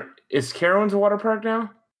 Carowinds is Carowinds a water park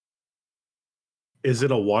now? Is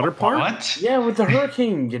it a water park? What? Yeah, with the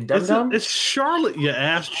hurricane, you dum-dum. It's Charlotte, you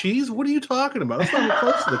ass cheese. What are you talking about? That's not even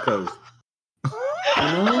close to the coast.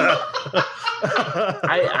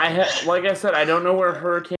 Like I said, I don't know where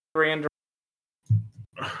Hurricane Duran.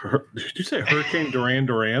 Did you say Hurricane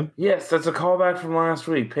Duran? Yes, that's a callback from last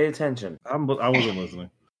week. Pay attention. I wasn't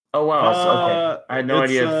listening. Oh wow! Okay, I had no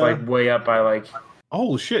idea. It's like way up by like.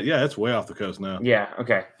 Oh shit! Yeah, it's way off the coast now. Yeah.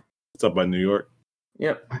 Okay. It's up by New York.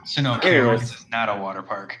 Yep. So no, Carowinds is not a water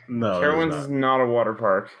park. No, Carowinds is not a water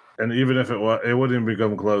park. And even if it was, it wouldn't even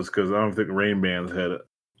become close because I don't think rain bands hit it.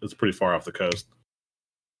 It's pretty far off the coast.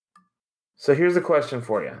 So here's a question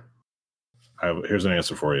for you: Here's an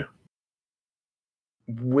answer for you.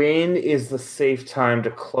 When is the safe time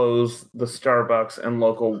to close the Starbucks and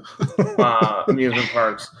local amusement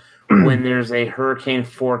parks when there's a hurricane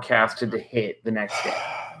forecasted to hit the next day?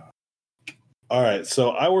 All right.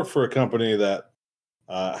 So I work for a company that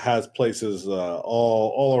has places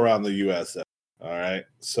all around the U.S. All right.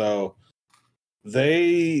 So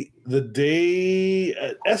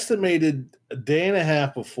estimated a day and a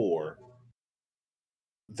half before,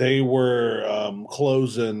 they were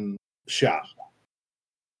closing shop.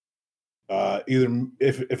 Either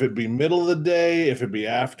if it be middle of the day, if it be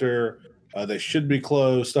after, they should be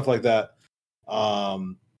closed, stuff like that.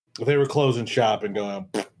 They were closing shop and going,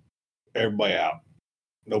 everybody out.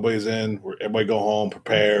 Nobody's in. Everybody go home,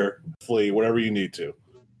 prepare, flee, whatever you need to.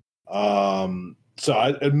 So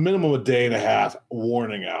at minimum a day and a half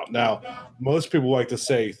warning out. Now, most people like to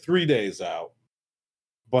say 3 days out.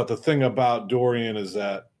 But the thing about Dorian is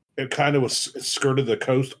that it kind of skirted the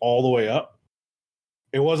coast all the way up.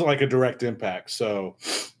 It wasn't like a direct impact. So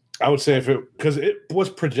I would say because it was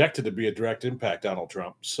projected to be a direct impact, Donald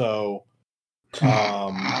Trump. So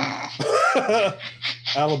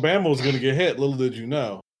Alabama was going to get hit. Little did you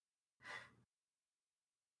know.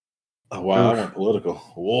 Oh, wow, I went political.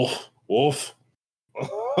 Wolf.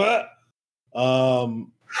 But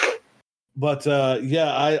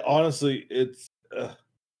I honestly,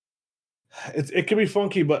 it can be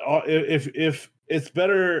funky, but if it's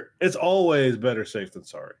better, it's always better safe than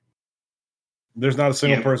sorry. There's not a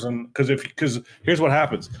single person because here's what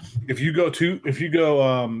happens: if you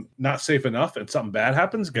go not safe enough and something bad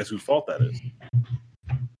happens, guess whose fault that is?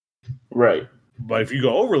 Right. But if you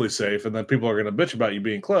go overly safe and then people are going to bitch about you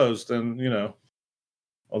being closed, then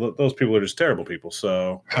those people are just terrible people.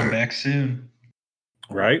 So come back soon,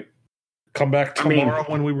 right? Come back tomorrow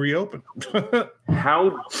when we reopen.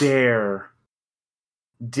 How dare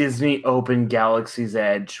Disney open Galaxy's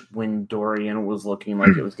Edge when Dorian was looking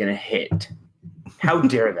like it was going to hit? How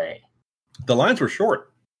dare they? The lines were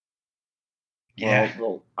short. Yeah.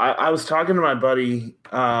 Well, I was talking to my buddy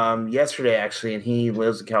yesterday, actually, and he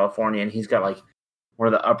lives in California, and he's got like one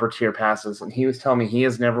of the upper tier passes, and he was telling me he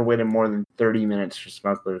has never waited more than 30 minutes for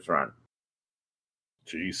Smuggler's Run.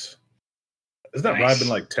 Jeez. Isn't that ride been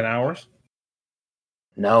like 10 hours?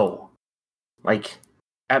 No. Like,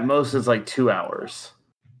 at most, it's like 2 hours.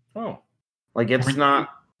 Oh. Like, it's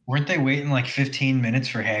Weren't they waiting like 15 minutes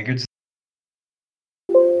for Hagrid's?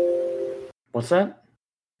 What's that?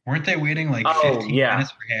 Weren't they waiting like 15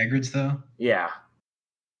 minutes for Hagrid's, though? Yeah.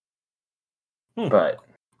 But,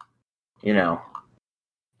 I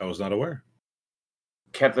was not aware.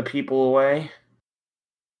 Kept the people away.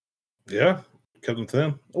 Yeah. Kept them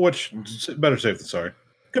thin. Which, better safe than sorry.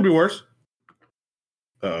 Could be worse.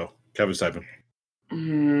 Uh-oh. Kevin's typing.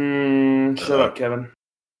 Shut up, Kevin.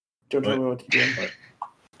 Don't tell me what to do.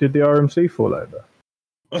 Did the RMC fall over?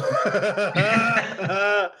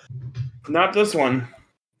 Not this one.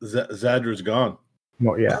 Zadra's gone.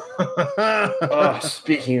 Not yet.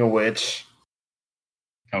 Speaking of which.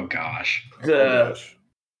 Oh, gosh. The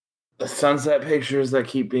sunset pictures that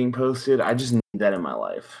keep being posted, I just need that in my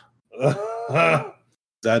life. Zadra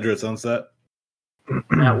at sunset.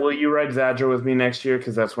 Matt, will you ride Zadra with me next year?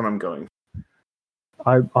 Because that's when I'm going.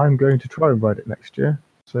 I'm going to try and ride it next year.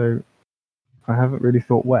 So I haven't really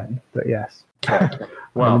thought when, but yes.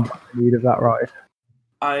 Well, I'm in need of that ride.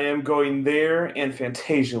 I am going there and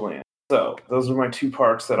Fantasialand. So those are my two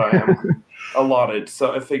parks that I am allotted.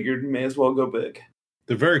 So I figured may as well go big.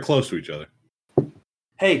 They're very close to each other.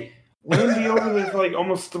 Hey, we're going to be over there for like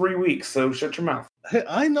almost 3 weeks, so shut your mouth. Hey,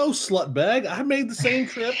 I know, slutbag. I made the same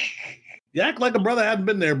trip. You act like a brother hadn't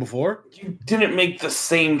been there before. You didn't make the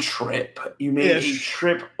same trip. You made a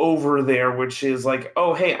trip over there, which is like,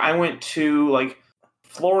 oh, hey, I went to like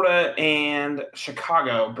Florida and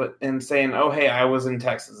Chicago, and saying, oh, hey, I was in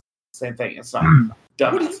Texas. Same thing. It's not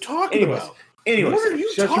dumb. What are you talking about? Anyways, what are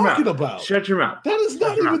you talking about? Shut your mouth. That is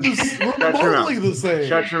not even remotely the same.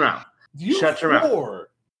 Shut your mouth. Shut your mouth.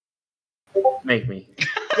 Make me.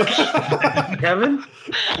 Kevin?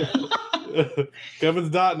 Kevin's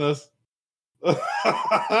dotting us.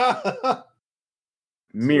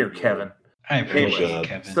 Mere Kevin. I appreciate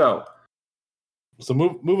Kevin. So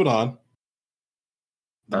moving on.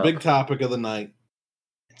 The big topic of the night.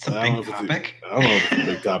 It's a big topic? I don't know if it's a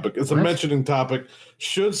big topic. It's a mentioning topic.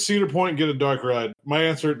 Should Cedar Point get a dark ride? My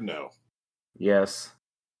answer, no. Yes.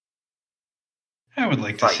 I would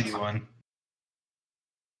like to see one.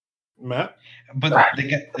 Matt? But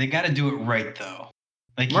they got to do it right, though.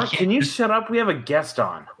 Like, Mark, can you shut up? We have a guest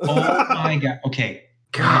on. Oh, my God. Okay.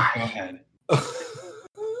 God. Go ahead.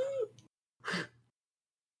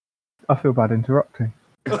 I feel bad interrupting.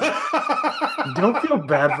 Don't feel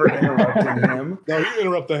bad for interrupting him. No, you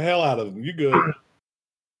interrupt the hell out of him. You good?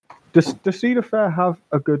 Does Cedar Fair have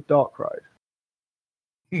a good dark ride?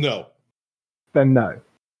 No. Then no.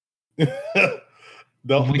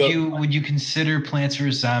 Would you consider Plants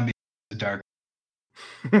vs Zombies a dark?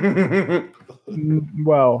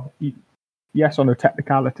 Well, yes, on a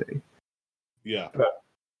technicality. Yeah.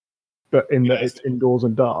 But in that it's indoors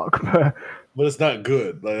and dark. But it's not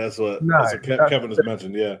good. Like that's what Kevin has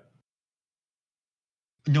mentioned. Yeah.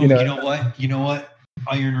 No, you know what?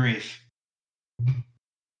 Iron Reef.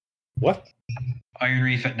 What? Iron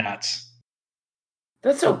Reef at Knott's.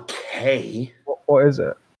 That's okay. What is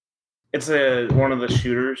it? It's one of the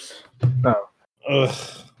shooters. Oh. Ugh.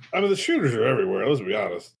 I mean, the shooters are everywhere. Let's be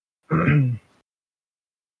honest. I mean,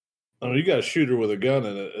 you got a shooter with a gun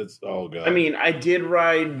in it. It's god. I mean, I did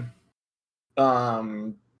ride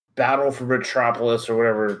Battle for Metropolis or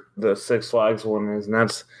whatever the Six Flags one is, and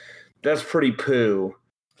that's pretty poo.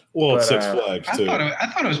 Well, it's Six Flags too. I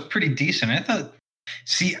thought it was pretty decent.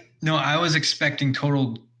 I was expecting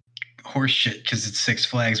total horse shit because it's Six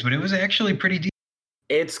Flags, but it was actually pretty decent.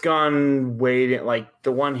 It's gone like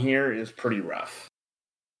the one here is pretty rough.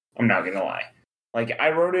 I'm not gonna lie. Like I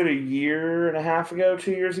rode it 2.5 years ago,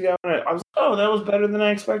 2 years ago, and I was like, that was better than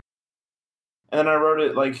I expected. And then I rode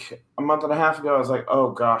it like a month and a half ago. I was like,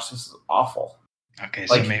 oh gosh, this is awful. Okay,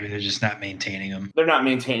 so maybe they're just not maintaining them. They're not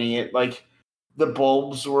maintaining it. Like the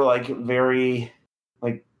bulbs were like very,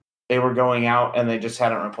 like they were going out and they just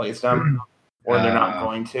hadn't replaced them, or they're not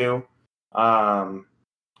going to.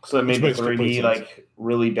 So it made the 3D like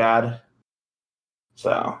really bad.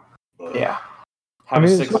 So yeah, have a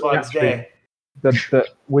Six Flags day. That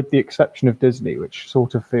with the exception of Disney, which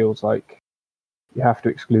sort of feels like you have to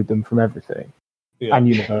exclude them from everything, and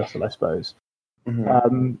Universal, I suppose.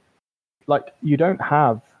 Mm-hmm. Like you don't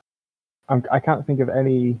have. I can't think of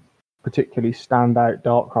any particularly standout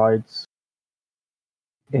dark rides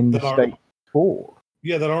in the state for.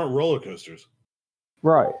 Yeah, that aren't roller coasters.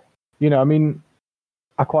 Right. I mean,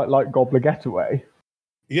 I quite like Gobbler Getaway.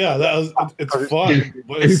 Yeah, it's fun,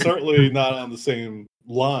 but it's certainly not on the same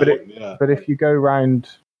line. But if you go around,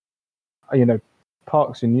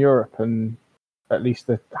 parks in Europe and at least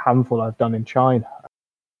the handful I've done in China,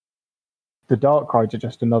 the dark rides are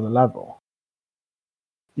just another level.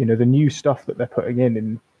 The new stuff that they're putting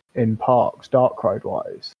in parks, dark ride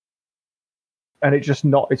wise, and it's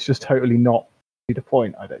just totally not the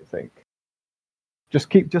point. I don't think.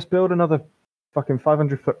 Just build another fucking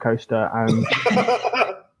 500-foot coaster, and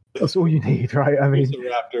that's all you need, right? I mean, it's a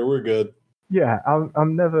Raptor, we're good. Yeah,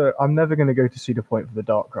 I'm never going to go to Cedar Point for the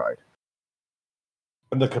dark ride.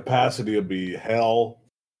 And the capacity will be hell,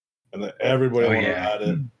 and then everybody want to ride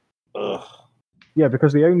it. Ugh. Yeah,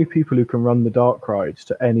 because the only people who can run the dark rides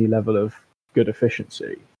to any level of good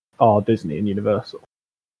efficiency are Disney and Universal.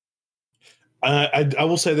 I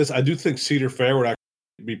will say this: I do think Cedar Fair would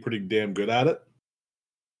actually be pretty damn good at it.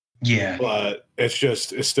 Yeah, but it's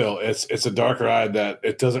a dark ride that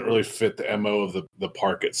it doesn't really fit the MO of the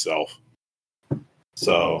park itself.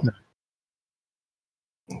 So,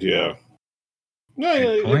 yeah.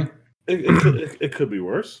 It could be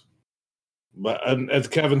worse. But as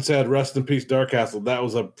Kevin said, rest in peace, Dark Castle. That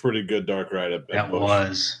was a pretty good dark ride. That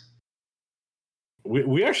was.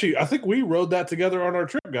 We actually, I think we rode that together on our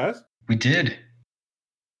trip, guys. We did.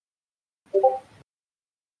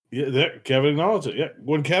 Yeah, Kevin acknowledged it. Yeah,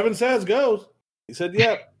 when Kevin says goes, he said,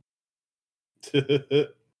 "Yep."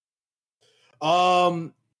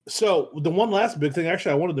 So the one last big thing,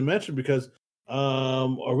 actually, I wanted to mention because,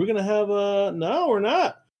 are we going to have a? No, we're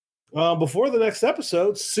not. Before the next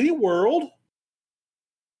episode, SeaWorld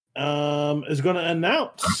is going to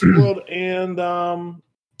announce SeaWorld and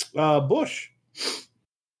Busch,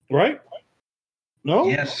 right? No.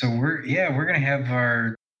 Yeah. So we're going to have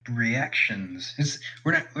our reactions.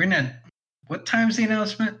 We're not. What time's the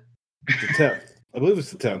announcement? The 10th. I believe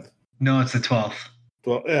it's the 10th. No, it's the 12th.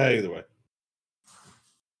 Well, yeah, either way.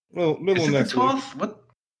 Well, middle of next week. 12th?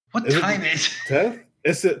 What time is it? 10th?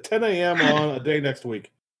 It's at 10 a.m. on a day next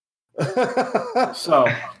week. So,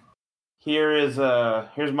 here's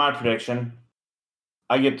my prediction.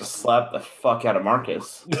 I get to slap the fuck out of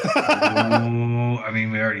Marcus. I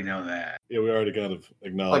mean, we already know that. Yeah, we already kind of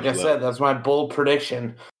acknowledged Like I said, that's my bold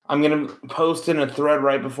prediction. I'm going to post in a thread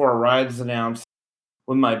right before a ride's announced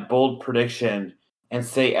with my bold prediction and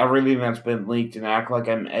say everything that's been leaked and act like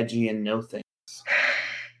I'm edgy and know things.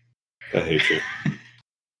 I hate you.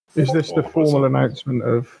 Is this the formal announcement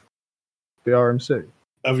of the RMC?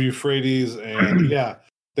 Of Euphrates, and yeah,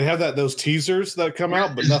 they have those teasers that come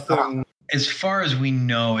out, but nothing. As far as we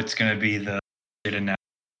know, it's going to be the announcement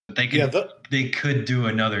They could do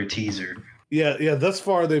another teaser. Yeah. Thus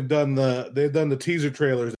far, they've done the teaser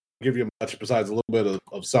trailers that give you much besides a little bit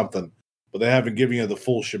of something, but they haven't given you the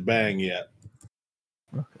full shebang yet.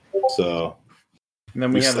 So, and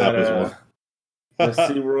then we have that the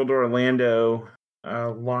SeaWorld Orlando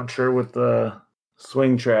launcher with the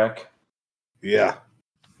swing track. Yeah,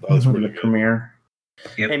 that was pretty good. Premiere.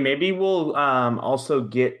 Yep. Hey, maybe we'll also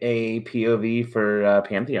get a POV for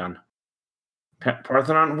Pantheon.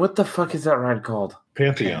 Parthenon? What the fuck is that ride called?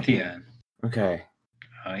 Pantheon. Okay.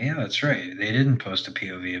 Oh, yeah, that's right. They didn't post a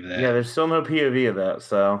POV of that. Yeah, there's still no POV of that,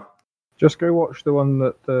 so. Just go watch the one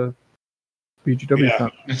that the BGW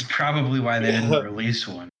found. That's probably why they didn't release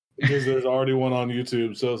one. Because there's already one on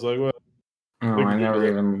YouTube, so it's like, well. Oh, I never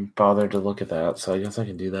even bothered to look at that, so I guess I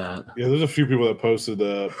can do that. Yeah, there's a few people that posted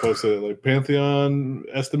it, like Pantheon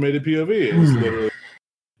estimated POV. It's literally,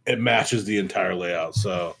 it matches the entire layout,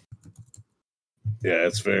 so. Yeah,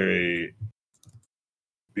 it's very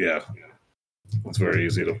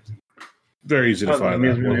easy to find.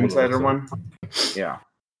 Amusement Insider one? Yeah.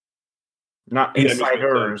 Not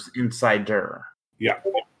Insiders, Insider. Yeah.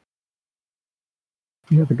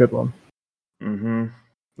 Yeah, the good one. Mm-hmm.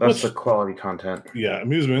 That's the quality content. Yeah,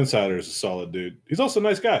 Amusement Insider is a solid dude. He's also a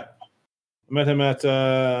nice guy. I met him at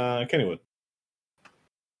Kennywood.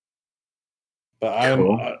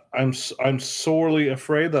 But I'm sorely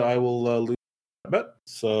afraid that I will lose that bet.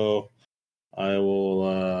 So I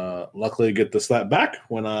will luckily get the slap back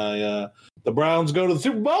when the Browns go to the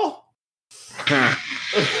Super Bowl. I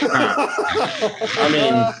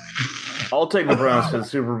mean, I'll take the Browns to the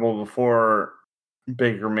Super Bowl before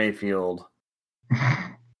Baker Mayfield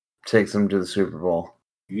takes them to the Super Bowl.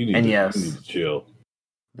 You need to chill.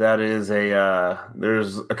 That is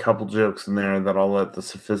there's a couple jokes in there that I'll let the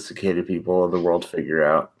sophisticated people of the world figure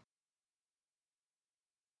out.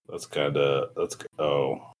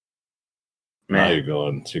 Now you're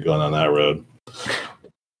going on that road.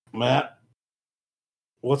 Matt,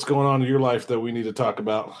 what's going on in your life that we need to talk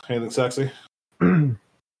about? Anything sexy?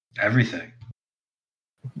 Everything.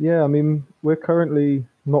 Yeah, I mean, we're currently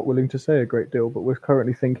not willing to say a great deal, but we're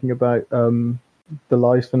currently thinking about the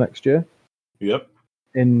lives for next year. Yep.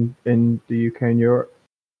 In the UK and Europe,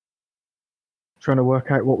 trying to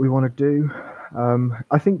work out what we want to do.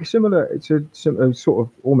 I think similar. It's a sort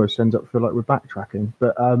of almost ends up feel like we're backtracking,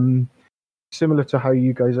 but similar to how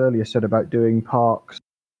you guys earlier said about doing parks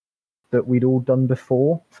that we'd all done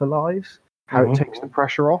before for lives, how it takes the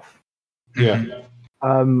pressure off. Yeah.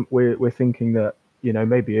 We're thinking that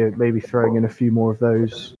maybe throwing in a few more of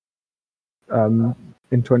those in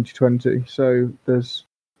 2020. So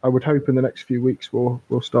I would hope in the next few weeks we'll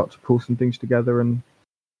start to pull some things together, and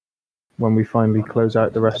when we finally close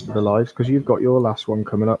out the rest of the lives, because you've got your last one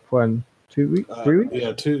coming up when 2 weeks, 3 weeks?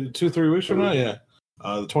 Yeah, 3 weeks from now. Yeah,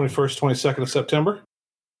 the 21st, 22nd of September.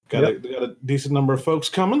 Got a decent number of folks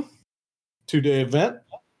coming. 2-day event.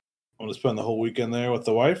 I'm going to spend the whole weekend there with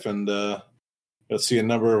the wife, and let's see a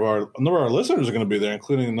number of our listeners are going to be there,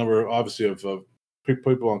 including a number, obviously, of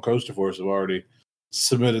people on Coaster Force have already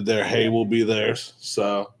submitted their "Hey, we'll be there."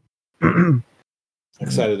 So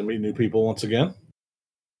excited to meet new people once again.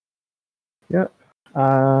 Yeah,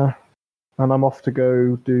 and I'm off to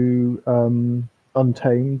go do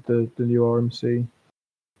Untamed, the new RMC.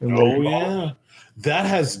 Oh yeah, that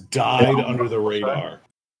has died under the radar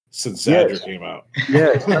since Zadra came out.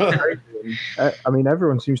 Yeah, it's crazy. I mean,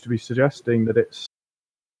 everyone seems to be suggesting that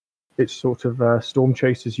it's sort of Storm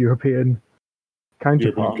Chaser's European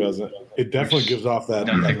counterpart. It definitely gives off that.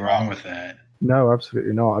 Nothing wrong with that. No,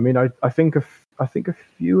 absolutely not. I mean, I think a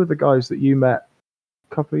few of the guys that you met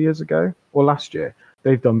a couple of years ago or last year,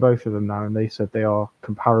 they've done both of them now, and they said they are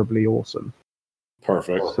comparably awesome.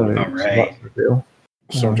 Perfect. So, all right. So that's the deal.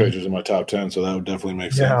 Storm Chaser's in my top 10, so that would definitely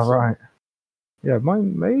make sense. Yeah, right. Yeah,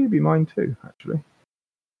 mine too, actually.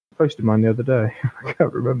 I posted mine the other day. I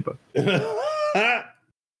can't remember.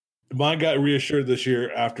 Mine got reassured this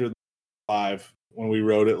year after the live when we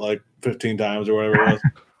wrote it like 15 times or whatever it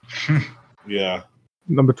was. Yeah.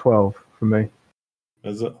 Number 12 for me.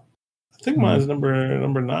 Is it? I think mine's number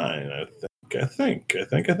 9. I think. Or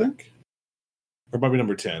it might be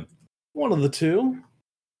number 10. One of the two.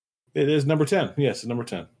 It is number 10. Yes, it's number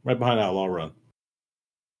 10. Right behind Outlaw Run.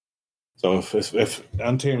 So if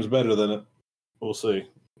Untamed's better than it, we'll see.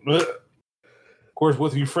 Of course,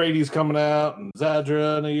 with Euphrates coming out and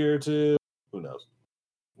Zadra in a year or two, who knows?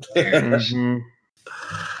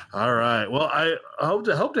 All right. Well, I hope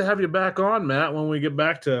to have you back on, Matt, when we get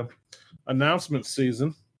back to announcement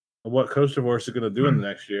season of what Coaster Force is going to do in the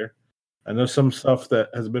next year. I know some stuff that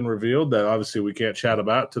has been revealed that obviously we can't chat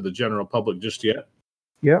about to the general public just yet.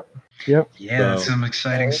 Yep. Yeah, that's some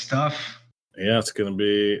exciting stuff. Yeah, it's gonna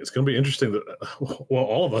be interesting. That well,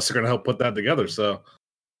 all of us are gonna help put that together. So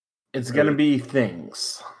It's gonna be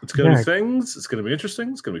things. it's gonna be things. It's gonna be interesting.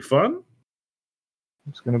 It's gonna be fun.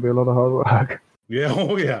 It's going to be a lot of hard work. Yeah.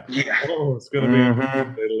 Oh yeah. Yeah. Oh, it's gonna be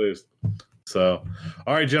at least. So,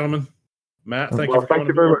 all right, gentlemen. Matt, thank you. Thank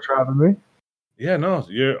you very much for having me. Yeah, no,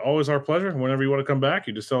 you're always our pleasure. Whenever you want to come back,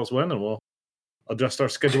 you just tell us when, and we'll adjust our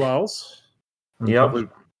schedules. Yep.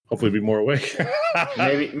 Hopefully, be more awake.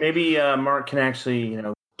 maybe Mark can actually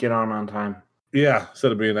get on time. Yeah,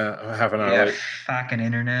 instead of being half an hour late. Fucking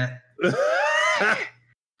internet.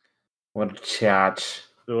 What a chat.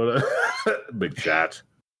 Big chat.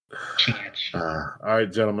 All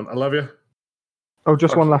right, gentlemen. I love you. Oh,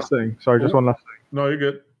 just one last thing. Sorry, just one last thing. No, you're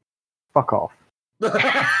good. Fuck off.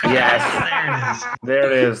 Yes.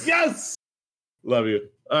 There it is. Yes. Love you.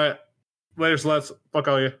 All right. Later, sluts. Fuck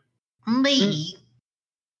all you. Me.